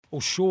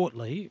or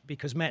shortly,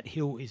 because Matt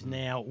Hill is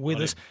now with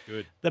us.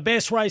 Good. The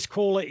best race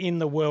caller in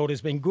the world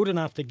has been good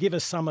enough to give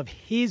us some of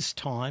his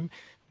time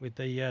with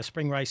the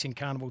Spring Racing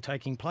Carnival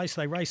taking place.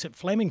 They race at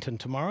Flemington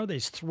tomorrow.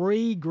 There's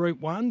 3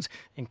 Group 1s,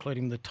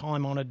 including the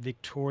time-honoured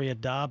Victoria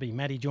Derby.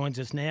 Matty joins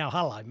us now.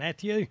 Hello,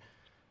 Matthew.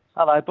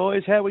 Hello,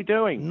 boys. How are we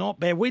doing? Not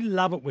bad. We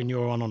love it when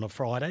you're on a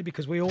Friday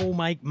because we all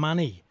make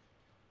money.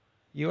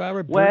 You are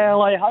a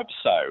Well, I hope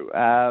so.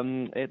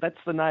 That's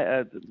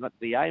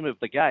the aim of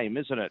the game,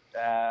 isn't it?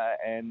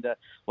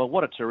 Well,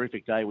 what a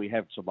terrific day we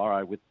have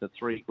tomorrow with the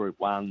 3 Group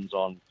 1s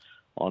on.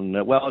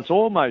 Well, it's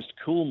almost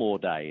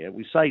Coolmore Day.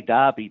 We say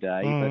Derby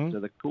Day,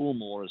 but the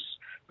Coolmore has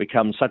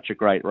become such a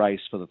great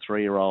race for the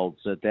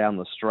 3-year-olds down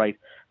the straight.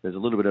 There's a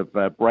little bit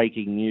of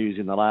breaking news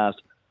in the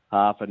last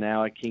half an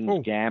hour.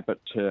 King's Gambit,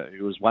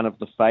 who was one of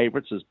the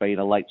favourites, has been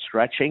a late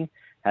scratching,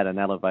 had an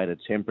elevated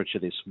temperature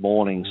this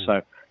morning,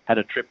 so had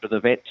a trip to the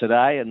vet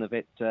today, and the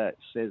vet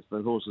says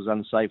the horse is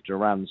unsafe to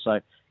run. So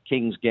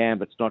King's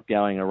Gambit's not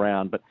going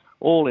around. But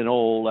all in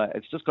all,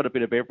 it's just got a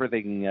bit of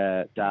everything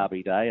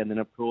Derby Day. And then,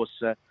 of course,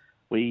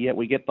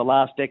 we get the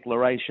last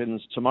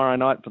declarations tomorrow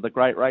night for the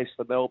great race,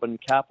 the Melbourne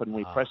Cup, and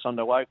we press on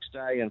to Oaks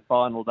Day and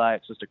final day.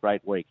 It's just a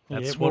great week.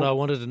 That's what I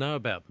wanted to know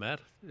about, Matt.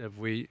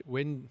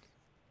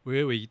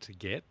 Were we to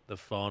get the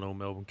final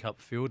Melbourne Cup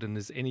field, and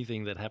does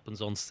anything that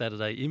happens on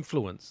Saturday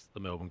influence the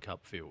Melbourne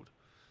Cup field?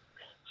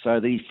 So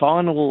the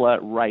final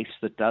race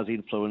that does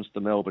influence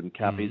the Melbourne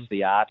Cup is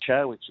the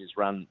Archer, which is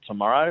run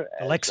tomorrow.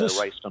 Alexis?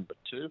 Race number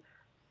 2.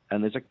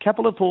 And there's a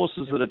couple of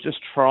horses that are just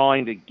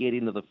trying to get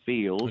into the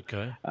field.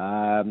 Okay.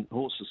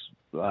 Horses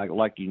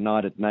like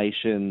United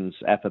Nations,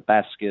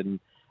 Athabascan,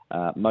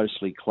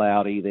 Mostly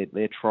Cloudy.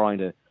 They're trying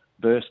to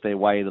burst their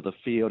way into the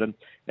field. And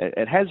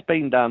it has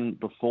been done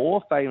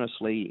before,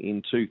 famously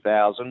in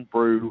 2000.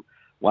 Brew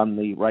won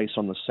the race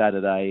on the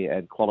Saturday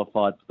and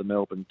qualified for the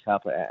Melbourne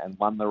Cup and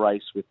won the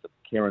race with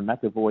Karen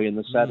McAvoy in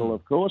the saddle,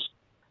 of course,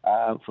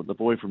 from the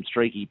boy from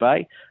Streaky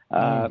Bay.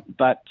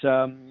 But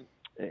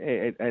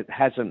it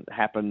hasn't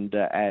happened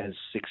as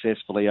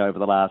successfully over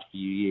the last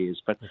few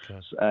years. But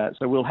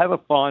so we'll have a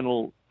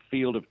final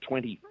field of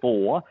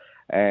 24,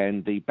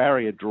 and the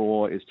barrier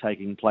draw is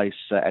taking place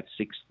at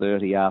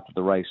 6:30 after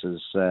the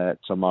races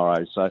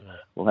tomorrow. So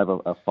we'll have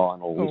a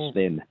final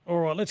then.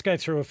 All right, let's go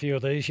through a few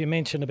of these. You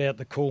mentioned about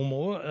the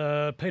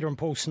Coolmore. Peter and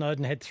Paul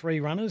Snowden had 3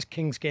 runners.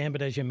 King's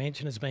Gambit, as you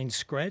mentioned, has been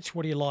scratched.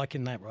 What do you like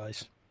in that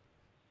race?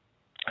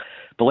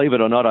 Believe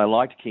it or not, I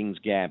liked King's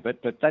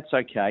Gambit, but that's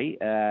okay.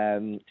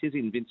 Tis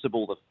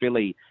Invincible, the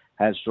filly,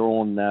 has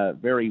drawn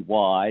very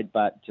wide,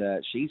 but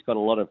she's got a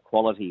lot of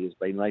quality, has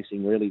been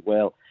racing really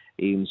well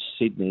in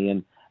Sydney,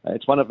 and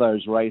it's one of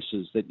those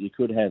races that you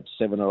could have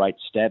 7 or 8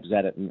 stabs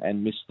at it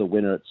and miss the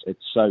winner.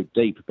 It's so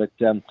deep, but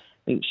I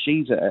think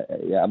she's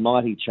a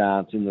mighty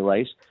chance in the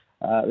race.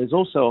 There's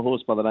also a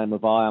horse by the name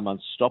of I Am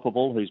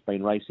Unstoppable, who's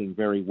been racing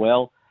very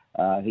well.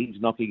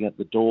 He's knocking at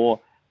the door.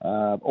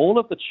 All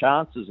of the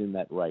chances in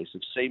that race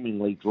have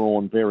seemingly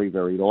drawn very,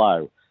 very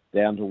low,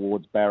 down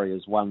towards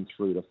barriers 1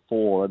 through to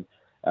 4.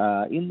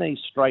 And in these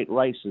straight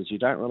races, you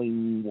don't really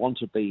want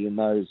to be in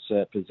those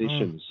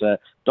positions.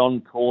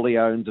 Don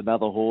Corleone's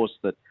another horse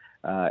that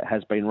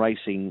has been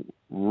racing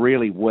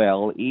really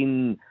well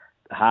in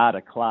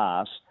harder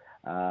class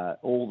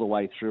all the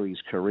way through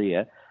his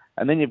career.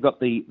 And then you've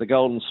got the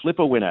Golden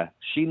Slipper winner,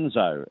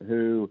 Shinzo,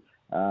 who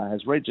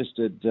has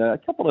registered a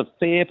couple of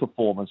fair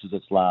performances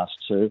its last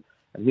 2.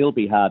 And he'll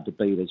be hard to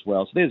beat as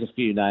well. So there's a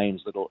few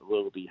names that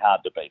will be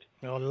hard to beat.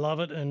 I love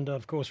it. And,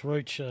 of course,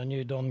 Rooch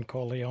knew Don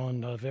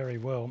Corleone very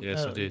well.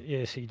 Yes, I did.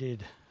 Yes, he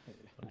did.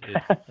 I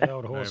did. The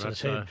old horse's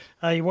Very head. much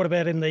Hey, what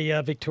about in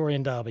the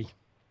Victorian Derby?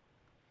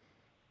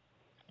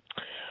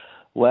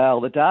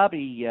 Well, the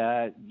Derby,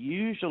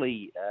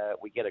 usually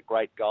we get a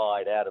great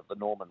guide out of the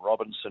Norman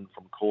Robinson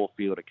from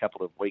Caulfield a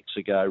couple of weeks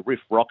ago.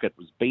 Riff Rocket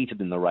was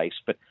beaten in the race,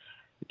 but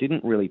it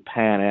didn't really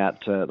pan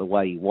out the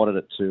way he wanted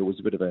it to. It was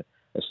a bit of a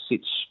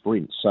sit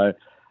sprint. So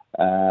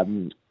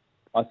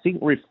I think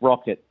Riff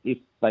Rocket, if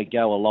they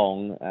go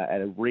along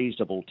at a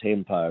reasonable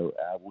tempo,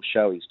 will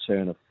show his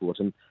turn of foot.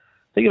 And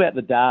the thing about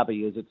the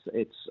Derby is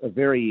it's a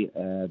very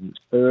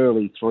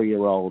early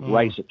 3-year-old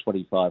race at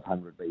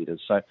 2,500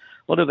 metres. So a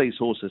lot of these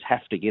horses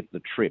have to get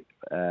the trip.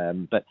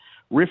 But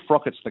Riff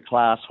Rocket's the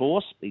class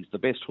horse. He's the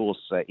best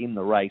horse in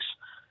the race.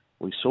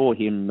 We saw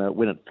him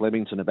win at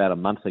Flemington about a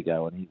month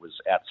ago, and he was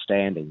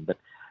outstanding. But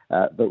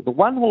the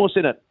one horse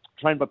in it,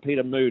 trained by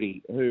Peter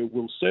Moody, who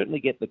will certainly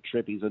get the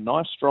trip. He's a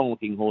nice,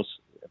 strong-looking horse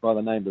by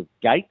the name of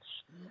Gates.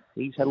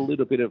 He's had a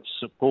little bit of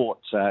support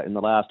in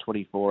the last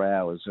 24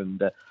 hours,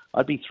 and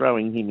I'd be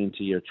throwing him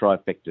into your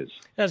trifectas.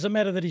 Does it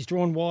matter that he's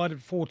drawn wide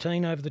at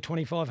 14 over the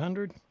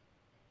 2,500?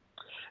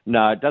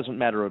 No, it doesn't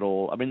matter at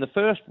all. I mean, the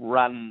first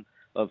run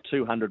of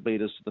 200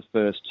 metres to the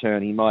first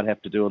turn, he might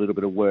have to do a little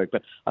bit of work.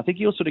 But I think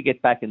he'll sort of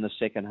get back in the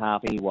second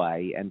half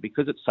anyway. And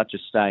because it's such a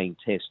staying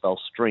test, they'll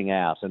string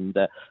out. And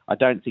I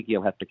don't think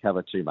he'll have to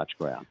cover too much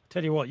ground.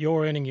 Tell you what,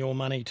 you're earning your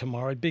money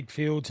tomorrow. Big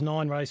fields,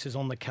 9 races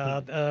on the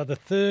card. The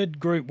third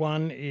Group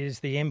 1 is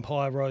the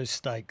Empire Rose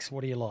Stakes.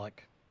 What do you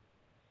like?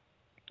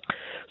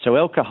 So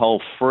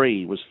Alcohol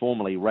Free was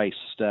formerly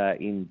raced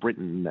in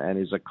Britain and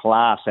is a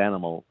class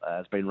animal.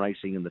 Has been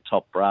racing in the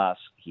top brass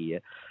here.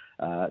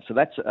 So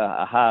that's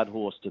a hard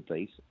horse to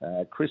beat.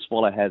 Chris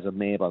Waller has a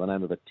mare by the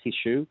name of a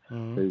Tissue,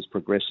 who's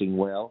progressing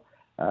well.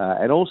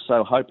 And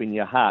also Hope in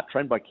Your Heart,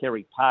 trained by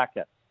Kerry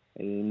Parker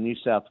in New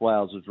South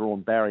Wales, has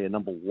drawn barrier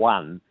number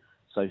 1.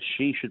 So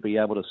she should be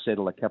able to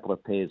settle a couple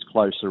of pairs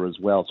closer as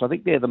well. So I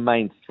think they're the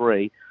main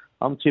three.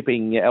 I'm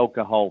tipping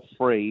Alcohol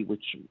Free,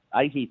 which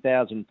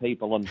 80,000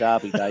 people on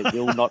Derby Day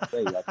will not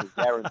be, I can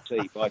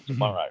guarantee, by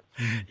tomorrow.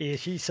 Yeah,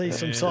 she sees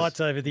some sights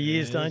over the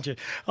years, don't you?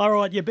 All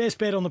right, your best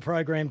bet on the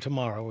program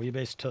tomorrow, or your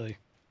best two?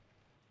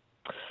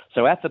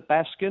 So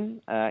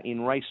Athabaskan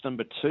in race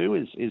number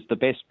 2 is the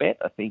best bet.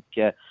 I think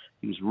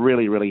he was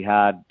really, really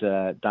hard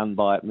done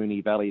by at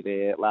Moonee Valley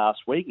there last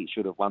week. He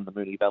should have won the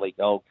Moonee Valley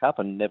Gold Cup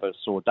and never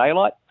saw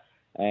daylight.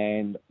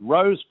 And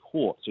Rose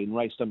Quartz in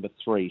race number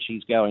 3,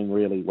 she's going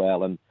really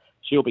well, and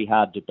she'll be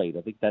hard to beat.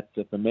 I think that,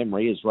 from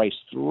memory, is race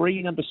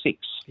 3, number 6.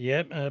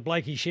 Yep,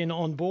 Blakey Shin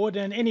on board.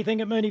 And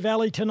anything at Moonee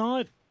Valley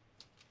tonight?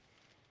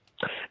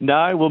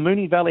 No, well,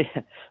 Moonee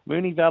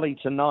Valley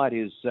tonight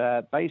is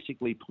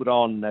basically put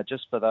on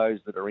just for those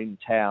that are in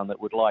town that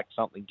would like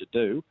something to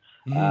do.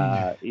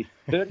 If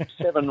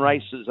 37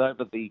 races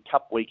over the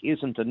Cup week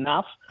isn't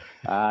enough,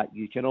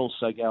 you can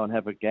also go and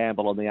have a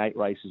gamble on the 8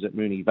 races at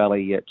Moonee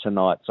Valley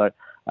tonight. So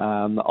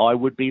I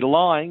would be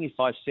lying if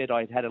I said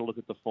I'd had a look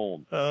at the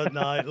form.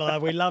 No,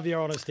 we love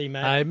your honesty,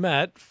 Matt. Hey,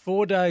 Matt,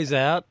 4 days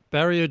out,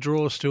 barrier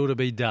draw still to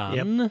be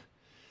done. Yep.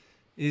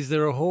 Is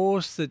there a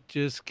horse that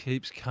just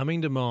keeps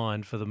coming to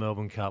mind for the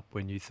Melbourne Cup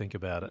when you think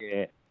about it?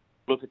 Yeah,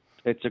 look,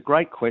 it's a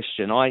great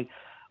question. I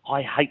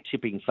hate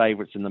tipping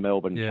favourites in the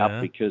Melbourne Cup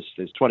because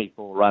there's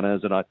 24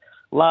 runners, and I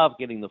love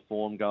getting the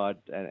form guide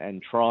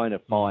and trying to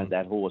find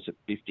that horse at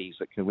 50s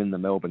that can win the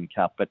Melbourne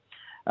Cup. But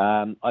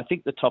I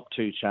think the top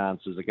 2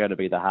 chances are going to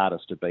be the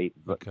hardest to beat,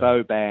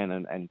 Vauban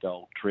and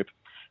Gold Trip.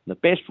 And the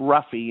best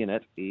roughie in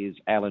it is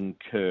Alan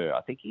Kerr.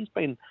 I think he's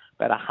been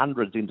about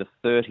 100s into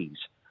 30s.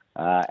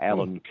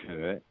 Alan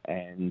Kerr,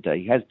 and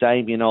he has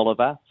Damien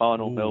Oliver,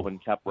 final Melbourne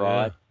Cup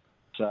ride.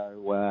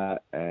 So,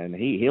 and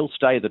he'll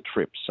stay the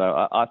trip.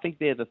 So I think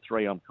they're the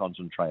 3 I'm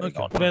concentrating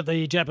on. What about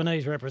the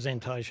Japanese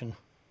representation?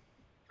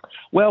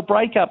 Well,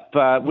 Breakup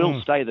will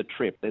stay the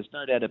trip. There's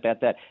no doubt about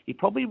that. He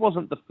probably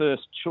wasn't the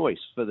first choice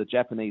for the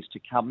Japanese to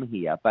come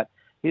here, but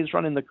his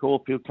run in the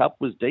Caulfield Cup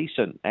was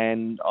decent,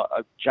 and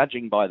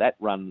judging by that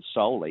run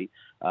solely,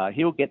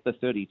 he'll get the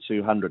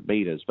 3,200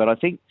 metres. But I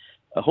think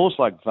a horse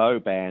like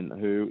Vauban,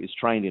 who is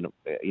trained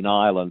in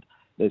Ireland,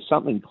 there's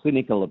something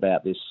clinical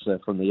about this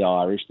from the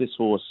Irish. This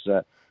horse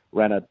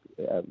won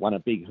a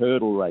big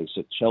hurdle race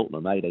at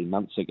Cheltenham 18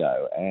 months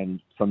ago, and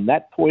from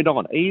that point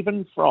on,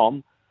 even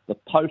from the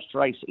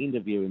post-race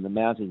interview in the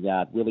mounting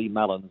yard, Willie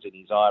Mullins, in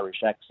his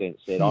Irish accent,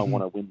 said, I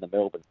want to win the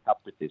Melbourne Cup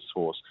with this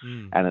horse.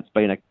 And it's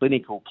been a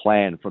clinical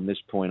plan from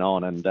this point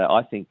on. And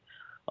I think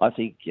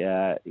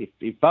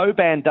if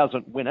Vauban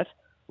doesn't win it,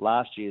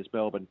 last year's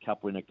Melbourne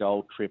Cup winner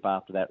Gold Trip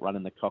after that run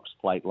in the Cox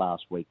Plate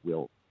last week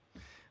will.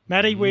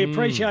 Matty, we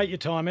appreciate your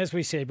time. As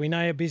we said, we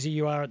know how busy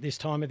you are at this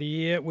time of the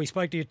year. We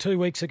spoke to you 2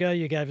 weeks ago.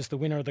 You gave us the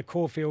winner of the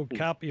Caulfield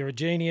Cup. You're a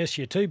genius.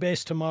 Your 2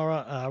 best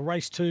tomorrow,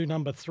 race 2,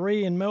 number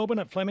 3 in Melbourne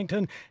at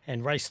Flemington,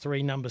 and race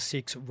 3, number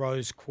 6,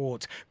 Rose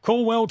Quartz.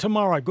 Call well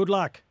tomorrow. Good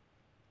luck.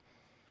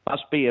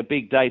 Must be a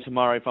big day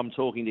tomorrow if I'm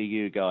talking to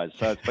you guys.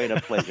 So it's been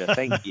a pleasure.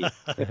 Thank you.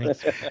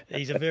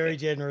 He's a very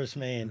generous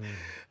man.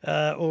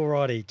 All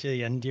righty.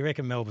 Gee, and do you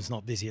reckon Melbourne's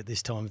not busy at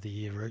this time of the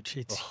year, Rooch?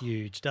 It's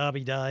huge.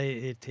 Derby Day,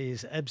 it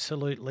is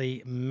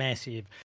absolutely massive.